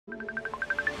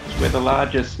We're the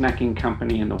largest snacking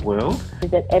company in the world.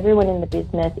 That everyone in the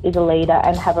business is a leader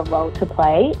and have a role to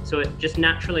play. So it just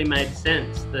naturally made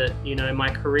sense that, my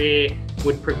career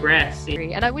would progress.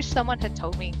 And I wish someone had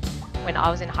told me when I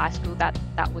was in high school that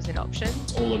that was an option.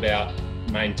 It's all about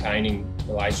maintaining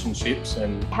relationships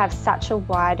and have such a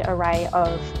wide array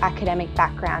of academic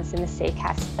backgrounds in the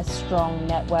CCAS. A strong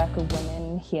network of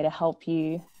women here to help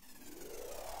you.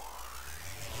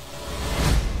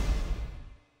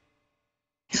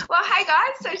 Well, hey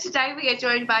guys, so today we are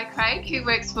joined by Craig, who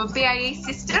works for BAE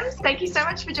Systems. Thank you so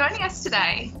much for joining us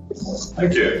today.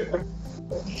 Thank you.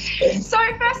 So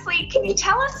firstly, can you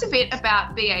tell us a bit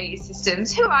about BAE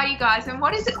Systems? Who are you guys and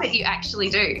what is it that you actually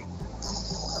do?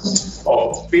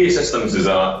 Well, BAE Systems is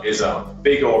a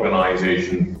big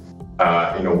organisation,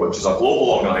 which is a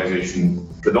global organisation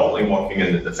predominantly working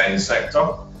in the defence sector.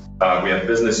 We have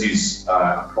businesses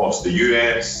across the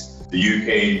US, the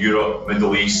UK, Europe,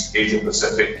 Middle East, Asia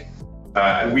Pacific,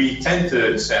 and we tend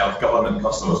to serve government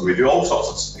customers. We do all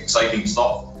sorts of exciting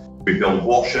stuff. We build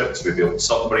warships, we build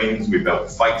submarines, we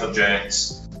build fighter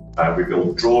jets, we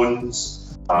build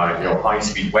drones,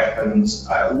 high-speed weapons,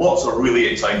 lots of really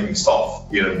exciting stuff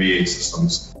here at BAE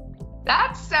Systems.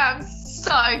 That sounds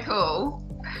so cool.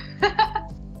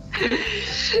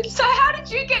 So how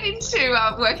did you get into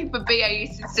working for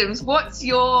BAE Systems? What's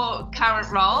your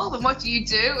current role and what do you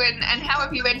do and how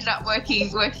have you ended up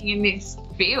working in this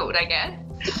field, I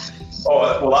guess? Oh,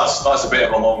 well, that's a bit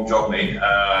of a long journey.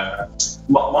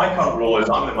 My current role is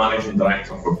I'm the Managing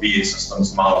Director for BAE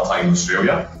Systems Maritime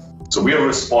Australia. So we're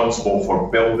responsible for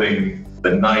building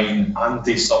the 9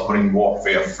 anti-submarine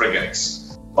warfare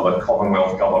frigates for the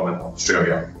Commonwealth Government of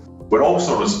Australia. We're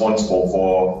also responsible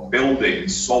for building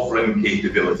sovereign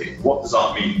capability. What does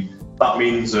that mean? That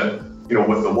means that,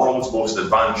 with the world's most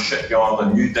advanced shipyard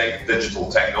and new digital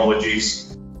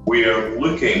technologies, we're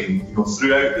looking,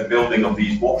 throughout the building of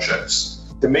these warships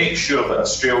to make sure that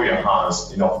Australia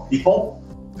has enough people,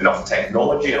 enough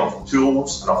technology, enough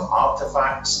tools, enough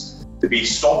artefacts to be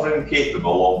sovereign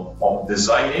capable of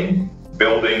designing,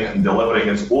 building and delivering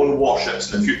its own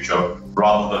warships in the future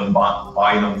rather than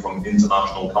buying them from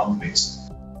international companies.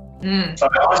 So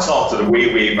I started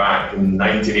way back in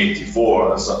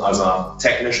 1984 as a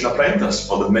technician apprentice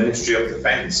for the Ministry of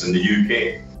Defence in the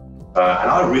UK.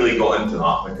 And I really got into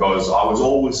that because I was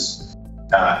always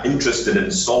interested in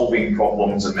solving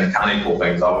problems and mechanical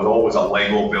things. I was always a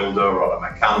Lego builder or a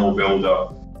mechanical builder.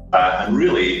 And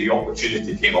really the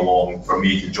opportunity came along for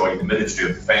me to join the Ministry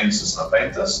of Defence as an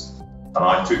apprentice. And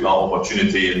I took that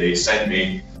opportunity and they sent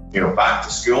me back to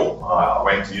school. I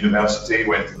went to university,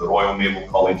 went to the Royal Naval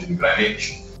College in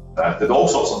Greenwich, did all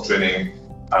sorts of training,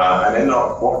 and ended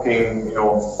up working,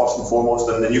 first and foremost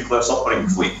in the nuclear submarine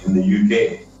fleet in the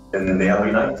UK in the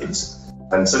early 90s.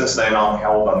 And since then I've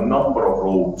held a number of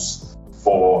roles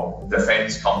for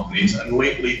defence companies and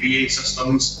lately BAE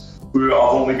Systems, who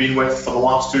I've only been with for the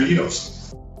last 2 years.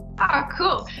 Oh,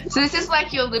 cool. So this is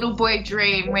like your little boy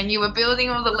dream when you were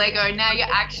building all the Lego. Now you're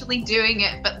actually doing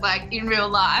it, but like in real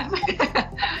life.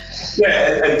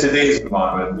 Yeah, in today's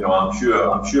environment, I'm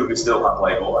sure we still have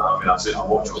Lego. I mean, I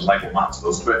watch what Lego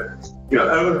Masters, but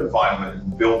our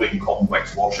environment building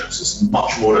complex warships is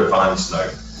much more advanced now.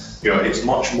 It's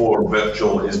much more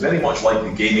virtual. It's very much like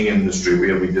the gaming industry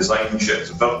where we design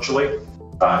ships virtually.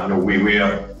 We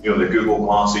wear the Google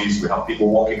glasses. We have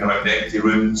people walking around empty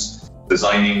rooms,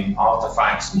 designing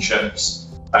artifacts and ships,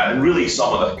 and really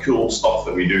some of the cool stuff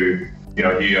that we do,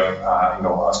 here,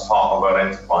 as part of our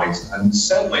enterprise. And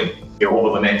certainly,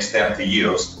 over the next 30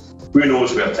 years, who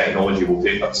knows where technology will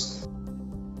take us?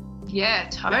 Yeah,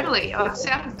 totally. Oh, it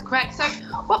sounds great. So,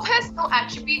 what personal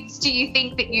attributes do you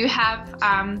think that you have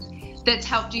that's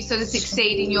helped you sort of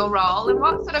succeed in your role, and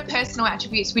what sort of personal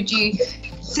attributes would you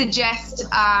suggest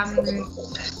are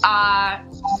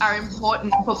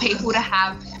important for people to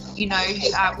have?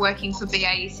 Working for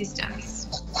BAE Systems?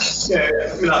 Yeah,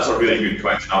 that's a really good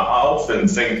question. I often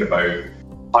think about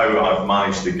how I've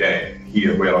managed to get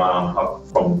here where I am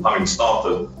from having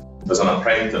started as an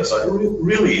apprentice.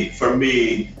 Really, for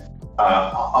me,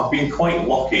 I've been quite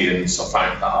lucky in the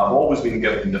fact that I've always been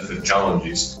given different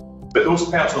challenges. But those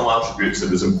personal attributes that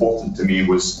was important to me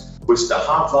was to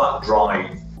have that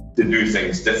drive to do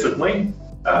things differently,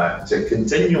 to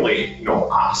continually,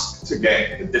 ask to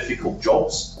get the difficult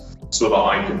jobs, so that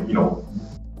I can,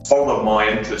 further my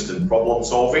interest in problem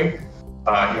solving,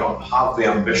 have the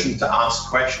ambition to ask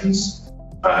questions,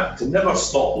 to never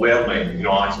stop learning.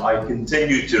 I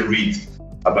continue to read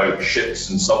about ships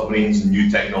and submarines and new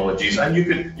technologies, and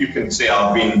you can say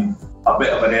I've been a bit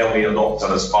of an early adopter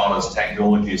as far as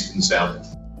technology is concerned.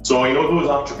 So, those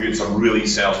attributes have really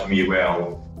served me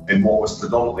well in what was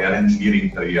predominantly an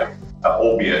engineering career,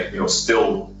 albeit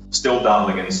still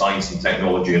dabbling in science and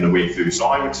technology in the way through. So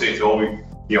I would say to all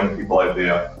young people out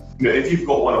there, if you've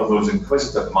got one of those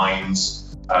inquisitive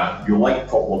minds, you like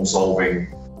problem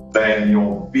solving, then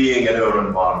being in our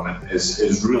environment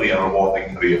is really a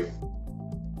rewarding career.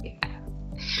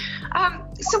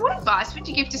 So what advice would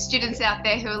you give to students out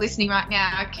there who are listening right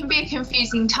now? It can be a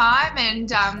confusing time,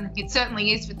 and it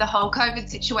certainly is with the whole COVID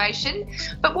situation,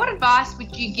 but what advice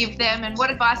would you give them, and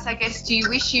what advice, I guess, do you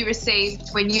wish you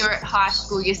received when you were at high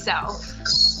school yourself?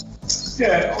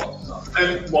 Yeah,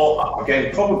 well,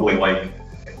 again, probably like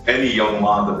any young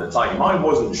lad at the time, I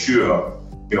wasn't sure,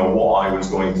 what I was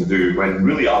going to do when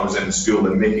really I was in school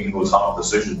and making those hard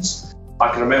decisions. I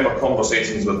can remember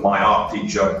conversations with my art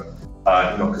teacher,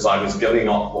 because I was giving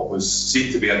up what was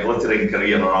seen to be a glittering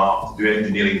career in art to do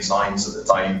engineering science at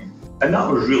the time. And that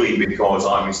was really because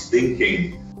I was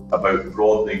thinking about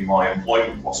broadening my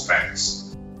employment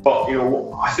prospects. But,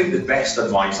 I think the best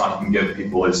advice I can give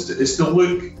people is to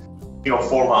look,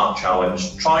 for that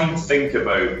challenge. Try and think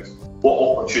about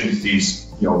what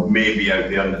opportunities, may be out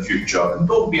there in the future. And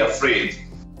don't be afraid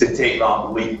to take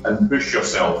that leap and push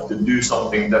yourself to do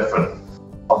something different.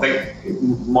 I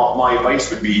think my advice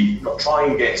would be try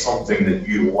and get something that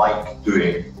you like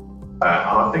doing. And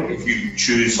I think if you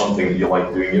choose something that you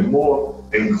like doing, you're more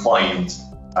inclined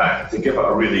to give it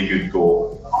a really good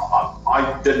go.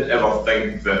 I didn't ever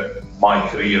think that my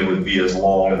career would be as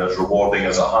long and as rewarding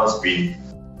as it has been.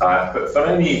 But for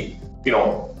any,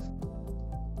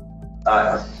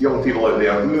 young people out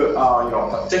there who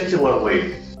are,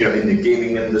 particularly, in the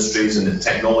gaming industries and the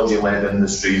technology-led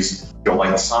industries,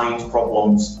 like science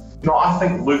problems, I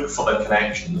think look for the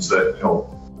connections that,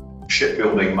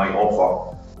 shipbuilding might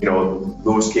offer,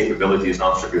 those capabilities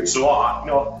and attributes. So,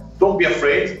 don't be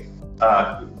afraid.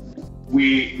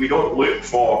 We don't look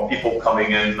for people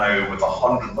coming in now with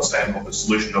 100% of the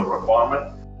solution of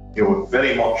requirement.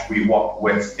 Very much we work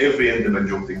with every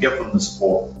individual to give them the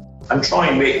support and try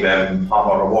and make them have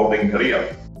a rewarding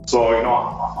career. So,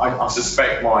 I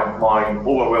suspect my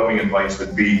overwhelming advice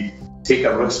would be take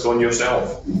a risk on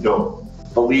yourself.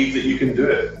 Believe that you can do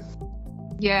it.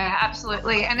 Yeah,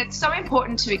 absolutely. And it's so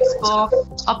important to explore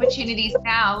opportunities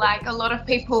now. Like a lot of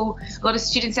people, a lot of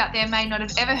students out there may not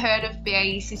have ever heard of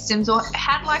BAE Systems or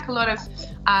had like a lot of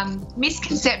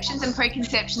misconceptions and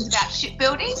preconceptions about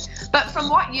shipbuilding. But from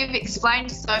what you've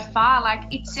explained so far,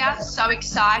 like it sounds so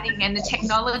exciting, and the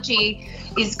technology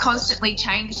is constantly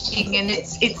changing, and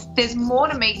there's more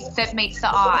to that meets the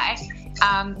eye.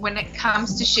 When it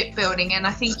comes to shipbuilding, and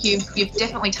I think you've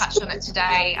definitely touched on it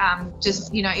today,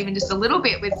 just even just a little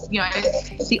bit with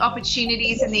the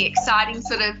opportunities and the exciting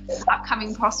sort of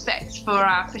upcoming prospects for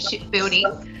shipbuilding.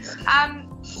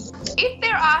 If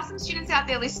there are some students out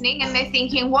there listening and they're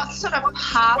thinking, what sort of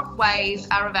pathways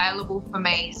are available for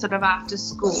me sort of after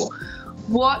school,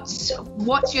 what's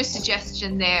your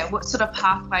suggestion there? What sort of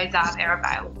pathways are there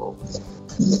available?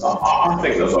 I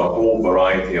think there's a whole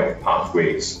variety of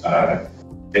pathways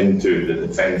into the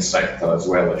defence sector as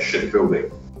well as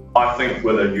shipbuilding. I think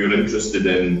whether you're interested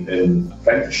in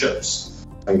apprenticeships,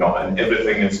 and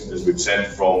everything as we've said,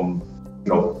 from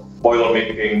boiler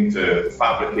making to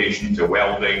fabrication to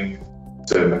welding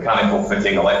to mechanical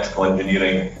fitting, electrical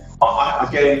engineering.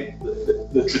 Again,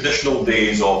 the traditional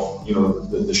days of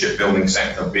the shipbuilding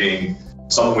sector being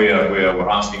somewhere where we're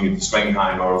asking you to swing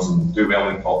hangers and do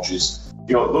welding torches.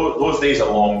 Those days are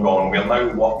long gone. We're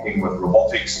now working with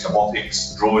robotics,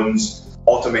 cobotics, drones,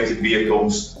 automated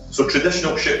vehicles. So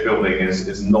traditional shipbuilding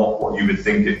is not what you would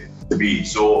think it to be.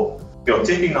 So,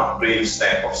 taking that brave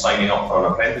step of signing up for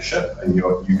an apprenticeship, and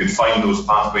you could find those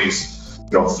pathways,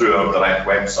 through our direct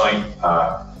website.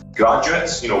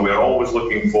 Graduates, we're always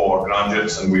looking for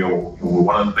graduates, and we're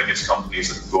one of the biggest companies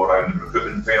that go around the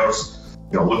recruitment fairs,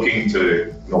 looking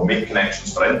to make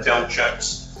connections for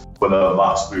internships, whether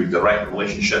that's through direct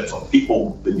relationships or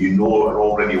people that are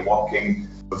already working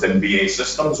within BAE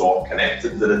Systems or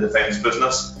connected to the defence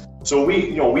business. So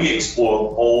we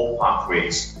explore all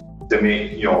pathways to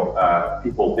make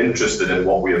people interested in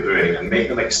what we are doing and make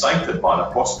them excited by the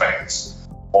prospects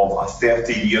of a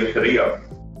 30-year career.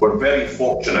 We're very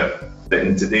fortunate that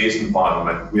in today's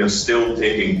environment we are still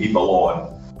taking people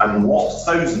on, and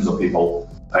thousands of people,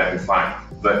 in fact,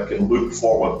 that can look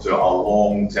forward to a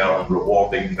long-term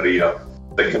rewarding career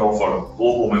that can offer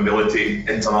global mobility,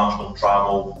 international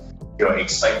travel,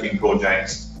 exciting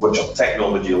projects which are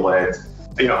technology-led.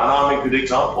 And I'm a good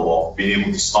example of being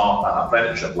able to start at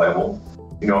apprenticeship level,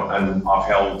 and I've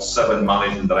held 7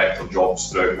 managing director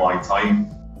jobs throughout my time,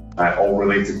 all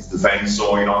related to defence.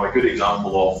 So, I'm a good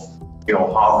example of,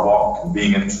 hard work and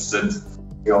being interested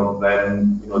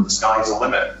then the sky's the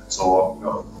limit.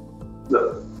 So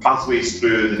the pathways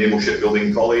through the Naval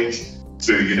Shipbuilding College,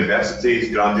 through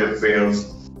universities, graduate fairs,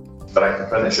 direct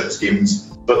apprenticeship schemes,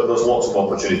 but there's lots of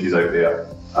opportunities out there.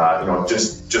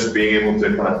 Just being able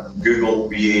to kind of Google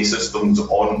BAE Systems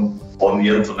on the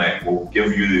internet will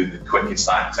give you the quickest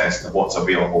access to what's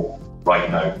available right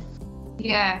now.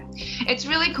 Yeah, it's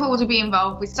really cool to be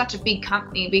involved with such a big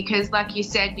company because, like you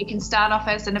said, you can start off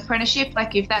as an apprenticeship,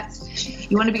 like if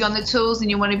you want to be on the tools and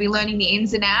you want to be learning the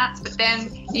ins and outs, but then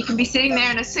you can be sitting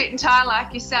there in a suit and tie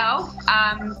like yourself,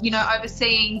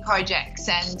 overseeing projects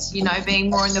and, being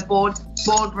more in the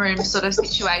boardroom sort of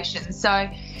situation. So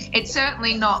it's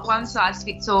certainly not one size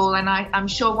fits all, and I'm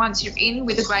sure once you're in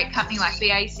with a great company like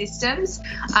BAE Systems,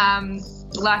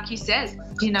 like you said,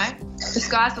 the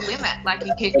sky's the limit. Like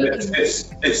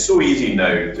it's so easy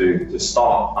now to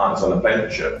start as an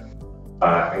apprenticeship,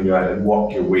 and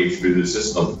work your way through the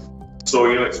system. So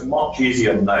it's much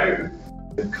easier now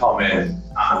to come in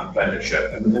at an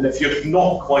apprenticeship, and if you're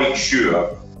not quite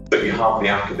sure that you have the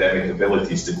academic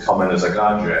abilities to come in as a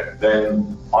graduate,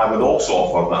 then I would also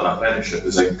offer that an apprenticeship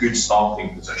is a good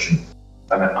starting position.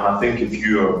 And I think if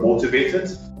you're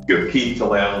motivated, you're keen to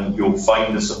learn, you'll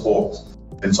find the support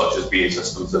in such as BAE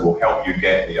Systems that will help you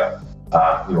get there.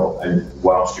 And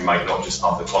whilst you might not just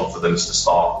have the confidence to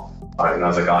start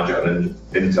as a graduate and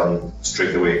intern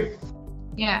straight away.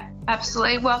 Yeah,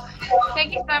 absolutely. Well,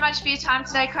 thank you so much for your time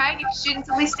today, Craig. If students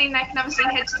are listening, they can obviously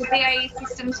head to the BAE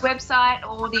Systems website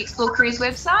or the Explore Careers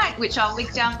website, which I'll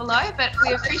link down below. But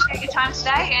we appreciate your time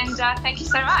today, and thank you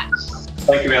so much.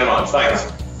 Thank you very much.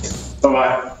 Thanks.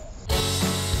 Bye-bye.